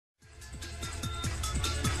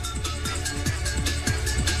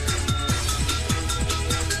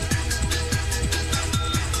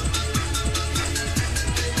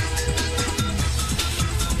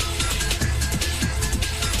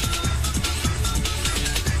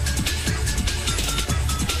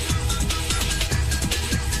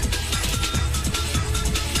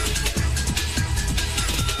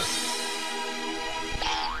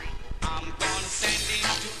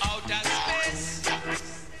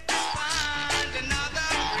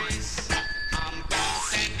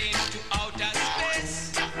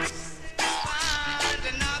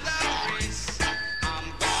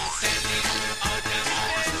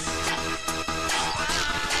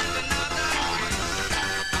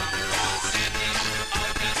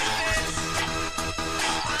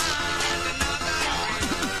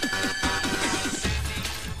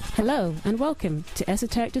Hello and welcome to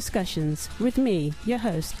Esoteric Discussions with me, your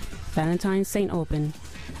host, Valentine St Aubyn,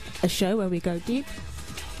 a show where we go deep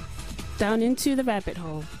down into the rabbit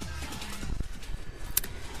hole.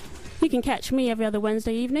 You can catch me every other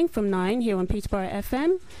Wednesday evening from 9 here on Peterborough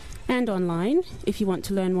FM and online. If you want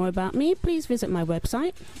to learn more about me, please visit my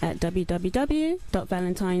website at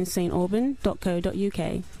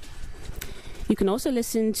www.valentinesaintaubyn.co.uk. You can also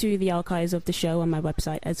listen to the archives of the show on my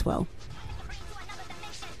website as well.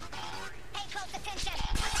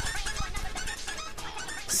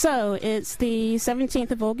 So, it's the 17th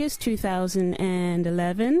of August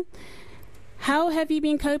 2011. How have you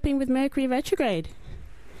been coping with Mercury retrograde?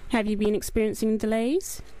 Have you been experiencing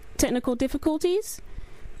delays? Technical difficulties?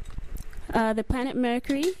 The planet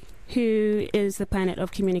Mercury, who is the planet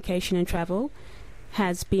of communication and travel,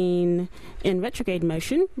 has been in retrograde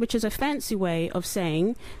motion, which is a fancy way of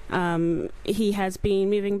saying he has been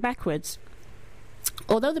moving backwards.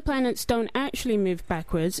 Although the planets don't actually move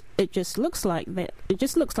backwards, it just looks like that. It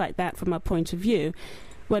just looks like that from our point of view.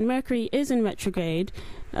 When Mercury is in retrograde,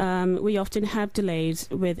 we often have delays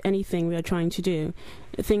with anything we are trying to do.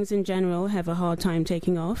 Things in general have a hard time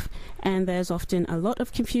taking off, and there's often a lot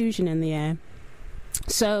of confusion in the air.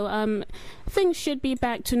 So things should be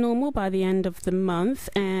back to normal by the end of the month,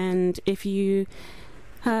 and if you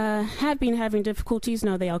have been having difficulties,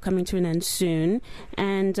 know they are coming to an end soon,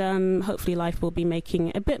 and hopefully life will be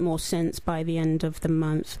making a bit more sense by the end of the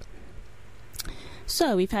month.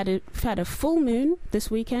 So we've had a full moon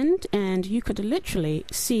this weekend, and you could literally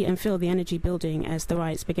see and feel the energy building as the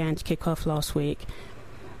riots began to kick off last week.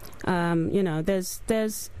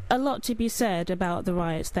 There's a lot to be said about the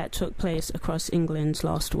riots that took place across England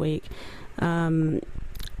last week.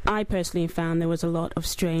 I personally found there was a lot of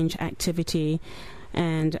strange activity,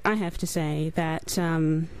 and I have to say that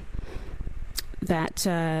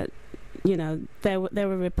there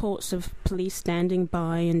were reports of police standing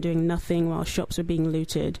by and doing nothing while shops were being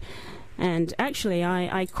looted. And actually,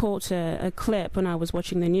 I caught a clip when I was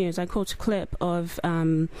watching the news. I caught a clip of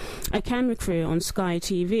a camera crew on Sky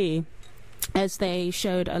TV as they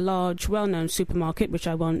showed a large, well-known supermarket, which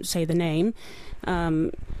I won't say the name,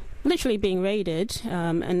 literally being raided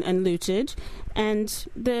and looted. And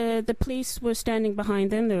the police were standing behind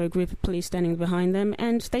them. There were a group of police standing behind them,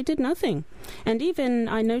 and they did nothing. And even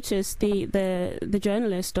I noticed the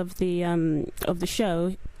journalist of the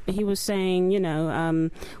show, he was saying,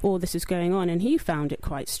 all this is going on, and he found it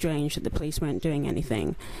quite strange that the police weren't doing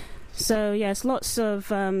anything. So yes, lots of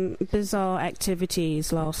bizarre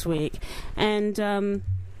activities last week, and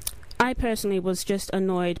I personally was just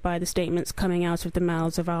annoyed by the statements coming out of the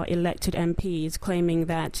mouths of our elected MPs claiming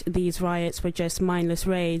that these riots were just mindless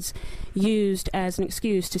raids used as an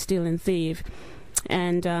excuse to steal and thieve.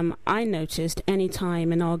 And I noticed any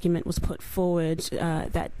time an argument was put forward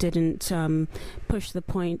that didn't push the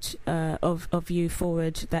point of view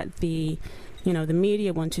forward that the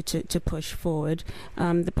media wanted to push forward,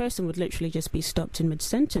 the person would literally just be stopped in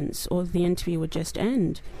mid-sentence, or the interview would just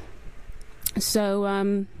end. So,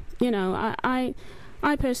 I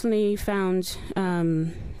personally found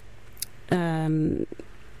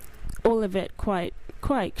all of it quite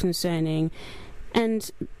concerning,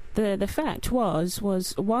 and the fact was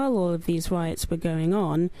while all of these riots were going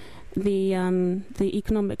on, the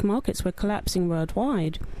economic markets were collapsing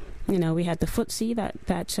worldwide. We had the FTSE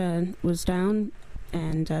that was down,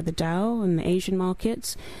 and the Dow and the Asian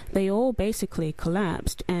markets, they all basically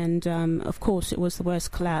collapsed. And of course, it was the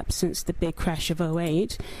worst collapse since the big crash of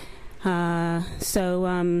 '08.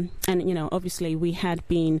 Obviously we had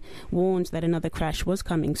been warned that another crash was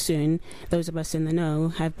coming soon. Those of us in the know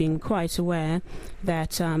have been quite aware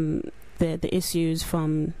that the issues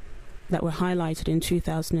that were highlighted in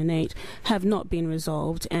 2008 have not been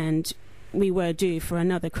resolved, and we were due for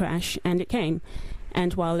another crash, and it came.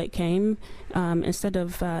 And while it came, instead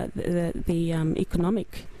of the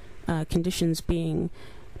economic conditions being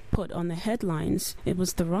put on the headlines, it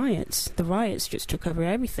was the riots. The riots just took over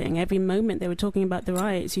everything. Every moment they were talking about the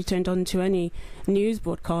riots, you turned on to any news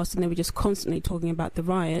broadcast and they were just constantly talking about the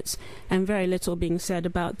riots, and very little being said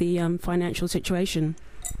about the financial situation.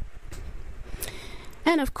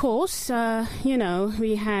 And of course,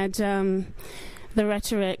 we had the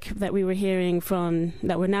rhetoric that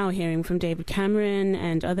we're now hearing from David Cameron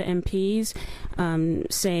and other MPs,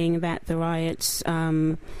 saying that the riots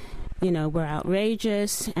were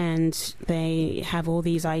outrageous, and they have all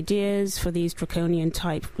these ideas for these draconian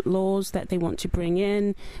type laws that they want to bring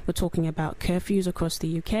in. We're talking about curfews across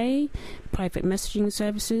the UK, private messaging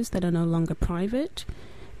services that are no longer private,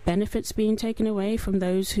 benefits being taken away from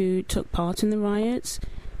those who took part in the riots,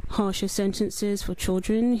 harsher sentences for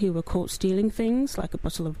children who were caught stealing things like a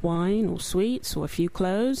bottle of wine or sweets or a few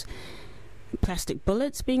clothes, plastic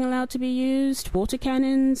bullets being allowed to be used, water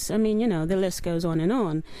cannons. I mean, the list goes on and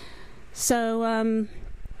on. So,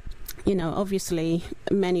 obviously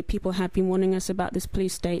many people have been warning us about this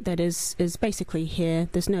police state that is basically here.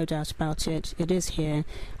 There's no doubt about it. It is here.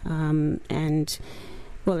 And,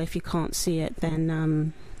 well, if you can't see it,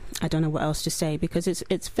 then I don't know what else to say, because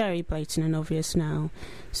it's very blatant and obvious now.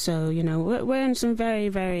 So, we're in some very,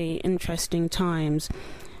 very interesting times.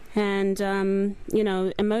 And,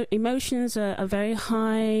 emotions are very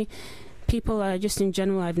high. People are just, in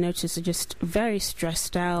general, I've noticed, are just very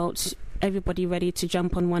stressed out. Everybody ready to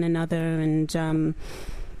jump on one another. And,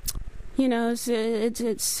 it's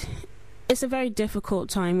a very difficult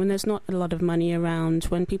time when there's not a lot of money around,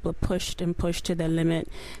 when people are pushed to their limit.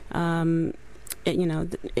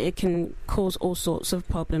 It can cause all sorts of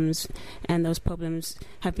problems, and those problems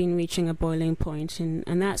have been reaching a boiling point,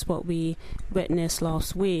 and that's what we witnessed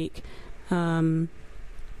last week. And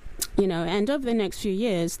over the next few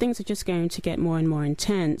years, things are just going to get more and more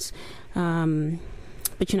intense.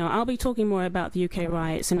 But, I'll be talking more about the UK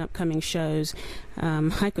riots in upcoming shows.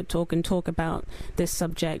 I could talk about this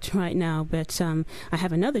subject right now, but I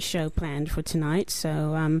have another show planned for tonight,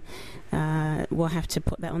 so we'll have to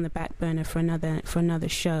put that on the back burner for another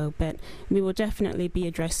show. But we will definitely be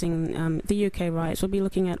addressing the UK riots. We'll be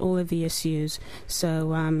looking at all of the issues,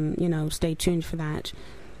 so, stay tuned for that.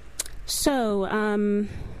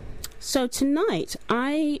 So tonight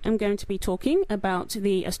I am going to be talking about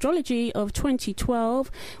the astrology of 2012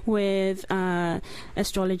 with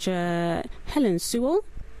astrologer Helen Sewell.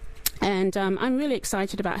 And I'm really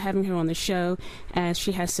excited about having her on the show, as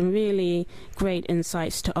she has some really great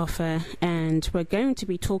insights to offer. And we're going to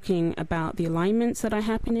be talking about the alignments that are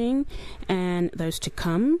happening and those to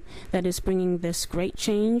come, that is bringing this great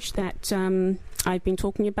change that I've been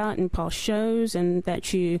talking about in past shows, and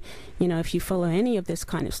that if you follow any of this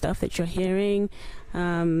kind of stuff that you're hearing,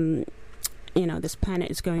 this planet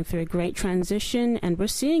is going through a great transition, and we're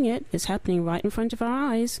seeing it. It's happening right in front of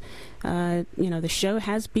our eyes. The show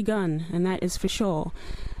has begun, and that is for sure.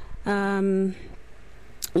 And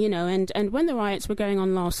when the riots were going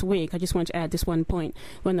on last week, I just want to add this one point.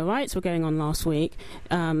 When the riots were going on last week,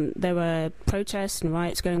 there were protests and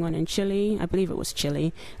riots going on in Chile. I believe it was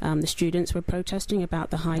Chile. The students were protesting about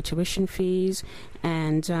the high tuition fees,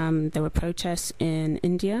 and there were protests in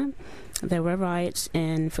India. There were riots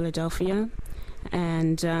in Philadelphia.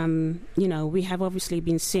 And, we have obviously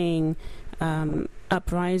been seeing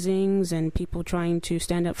uprisings and people trying to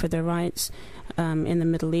stand up for their rights in the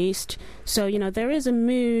Middle East. So, there is a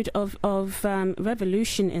mood of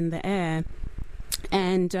revolution in the air.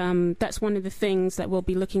 And that's one of the things that we'll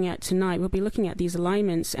be looking at tonight. We'll be looking at these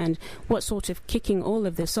alignments and what's sort of kicking all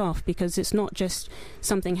of this off, because it's not just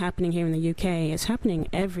something happening here in the UK. It's happening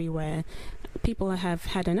everywhere. People have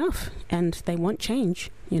had enough, and they want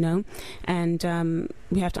change, and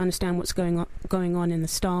we have to understand what's going on in the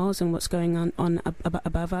stars and what's going on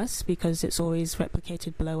above us, because it's always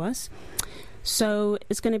replicated below us. So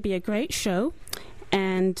it's going to be a great show,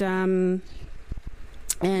 and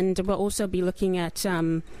we'll also be looking at,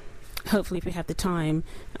 hopefully if we have the time,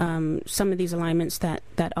 some of these alignments that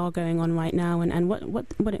are going on right now, and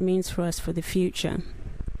what it means for us for the future.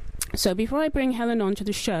 So before I bring Helen on to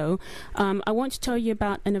the show, I want to tell you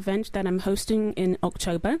about an event that I'm hosting in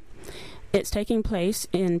October. It's taking place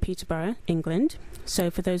in Peterborough, England. So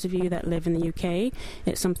for those of you that live in the UK,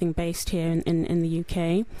 it's something based here in the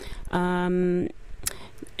UK.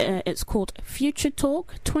 It's called Future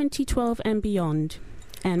Talk 2012 and Beyond.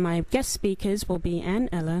 And my guest speakers will be Anne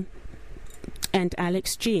Ella and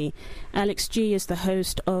Alex G. Alex G is the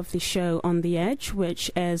host of the show On the Edge, which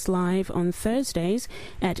airs live on Thursdays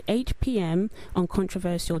at 8 p.m. on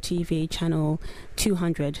Controversial TV channel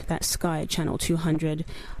 200. That's Sky channel 200.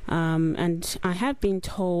 And I have been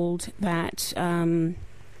told that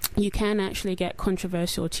you can actually get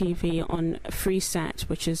Controversial TV on FreeSat,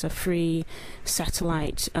 which is a free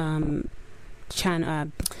satellite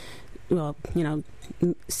channel.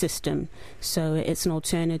 System. So it's an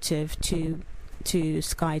alternative to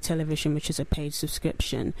Sky Television, which is a paid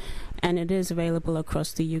subscription, and it is available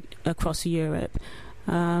across Europe.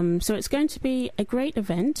 So it's going to be a great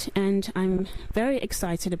event, and I'm very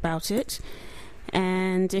excited about it.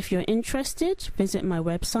 And if you're interested, visit my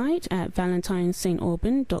website at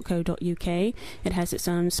valentinesaintauburn.co.uk. It has its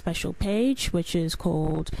own special page, which is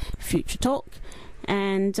called Future Talk,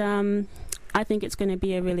 and I think it's going to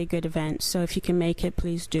be a really good event, so if you can make it,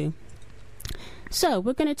 please do. So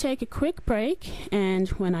we're going to take a quick break, and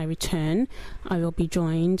when I return, I will be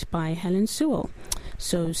joined by Helen Sewell.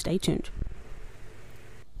 So stay tuned.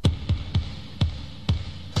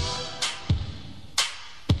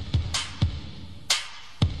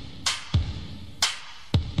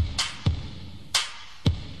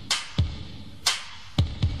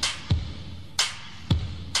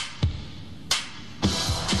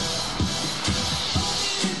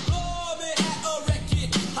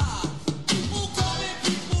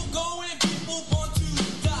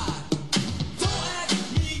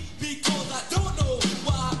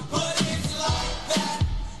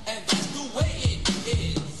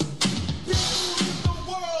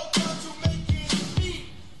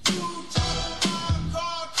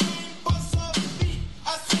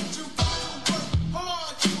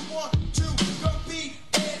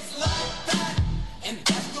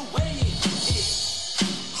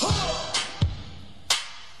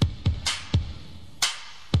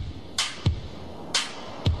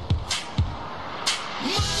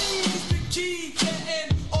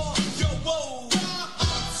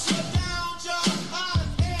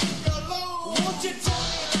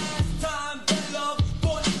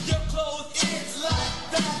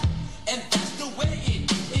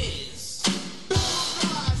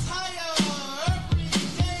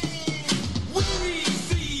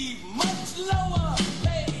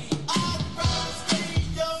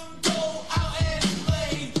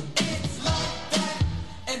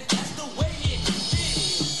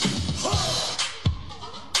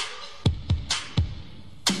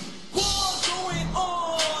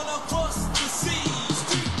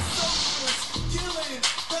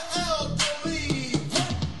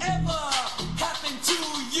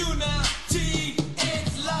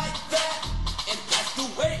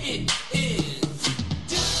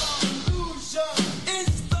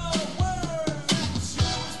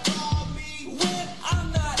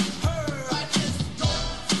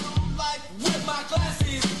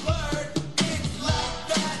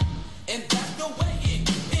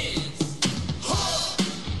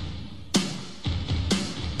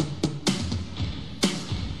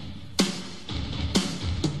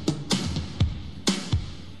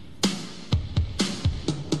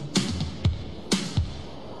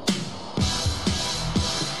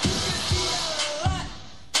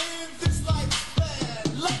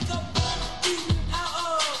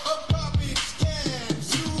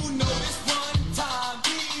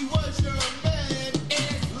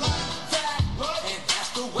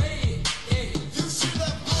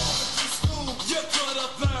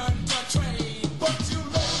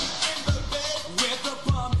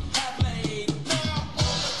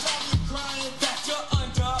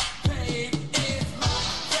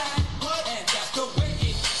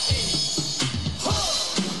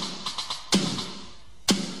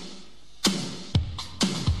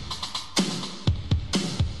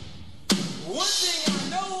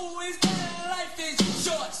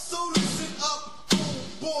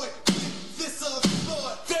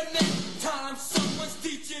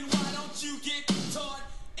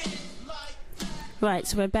 Right,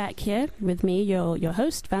 so we're back here with me, your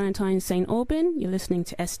host, Valentine St Aubyn. You're listening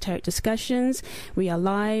to Esoteric Discussions. We are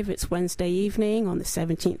live. It's Wednesday evening on the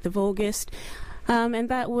 17th of August. And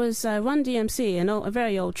that was Run DMC, a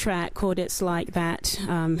very old track called It's Like That,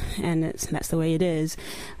 and that's the way it is.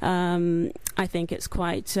 I think it's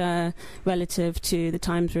quite relative to the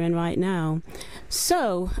times we're in right now.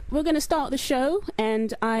 So we're going to start the show,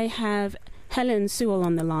 and I have Helen Sewell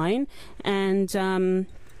on the line, and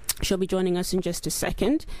she'll be joining us in just a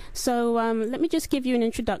second. So let me just give you an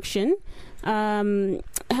introduction.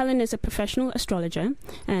 Helen is a professional astrologer,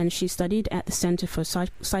 and she studied at the Center for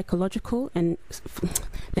Psychological and...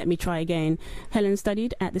 let me try again. Helen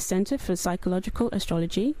studied at the Center for Psychological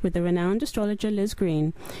Astrology with the renowned astrologer Liz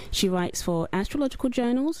Green. She writes for astrological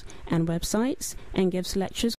journals and websites and gives lectures